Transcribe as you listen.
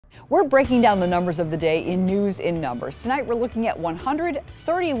We're breaking down the numbers of the day in News in Numbers. Tonight we're looking at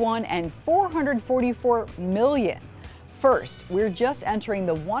 131 and 444 million. First, we're just entering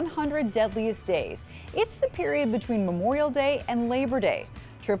the 100 deadliest days. It's the period between Memorial Day and Labor Day.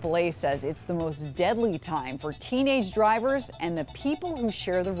 AAA says it's the most deadly time for teenage drivers and the people who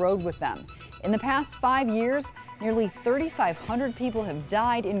share the road with them. In the past 5 years, nearly 3,500 people have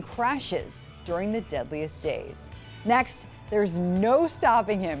died in crashes during the deadliest days. Next, there's no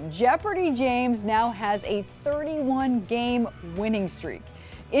stopping him. Jeopardy James now has a 31-game winning streak.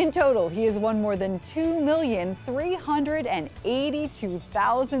 In total, he has won more than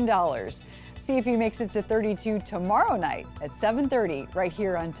 $2,382,000. See if he makes it to 32 tomorrow night at 7:30 right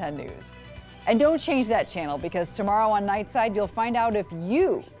here on 10 News. And don't change that channel, because tomorrow on Nightside you'll find out if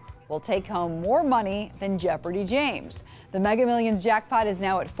you will take home more money than Jeopardy James. The Mega Millions jackpot is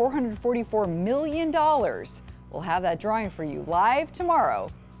now at $444 million. We'll have that drawing for you live tomorrow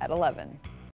at 11.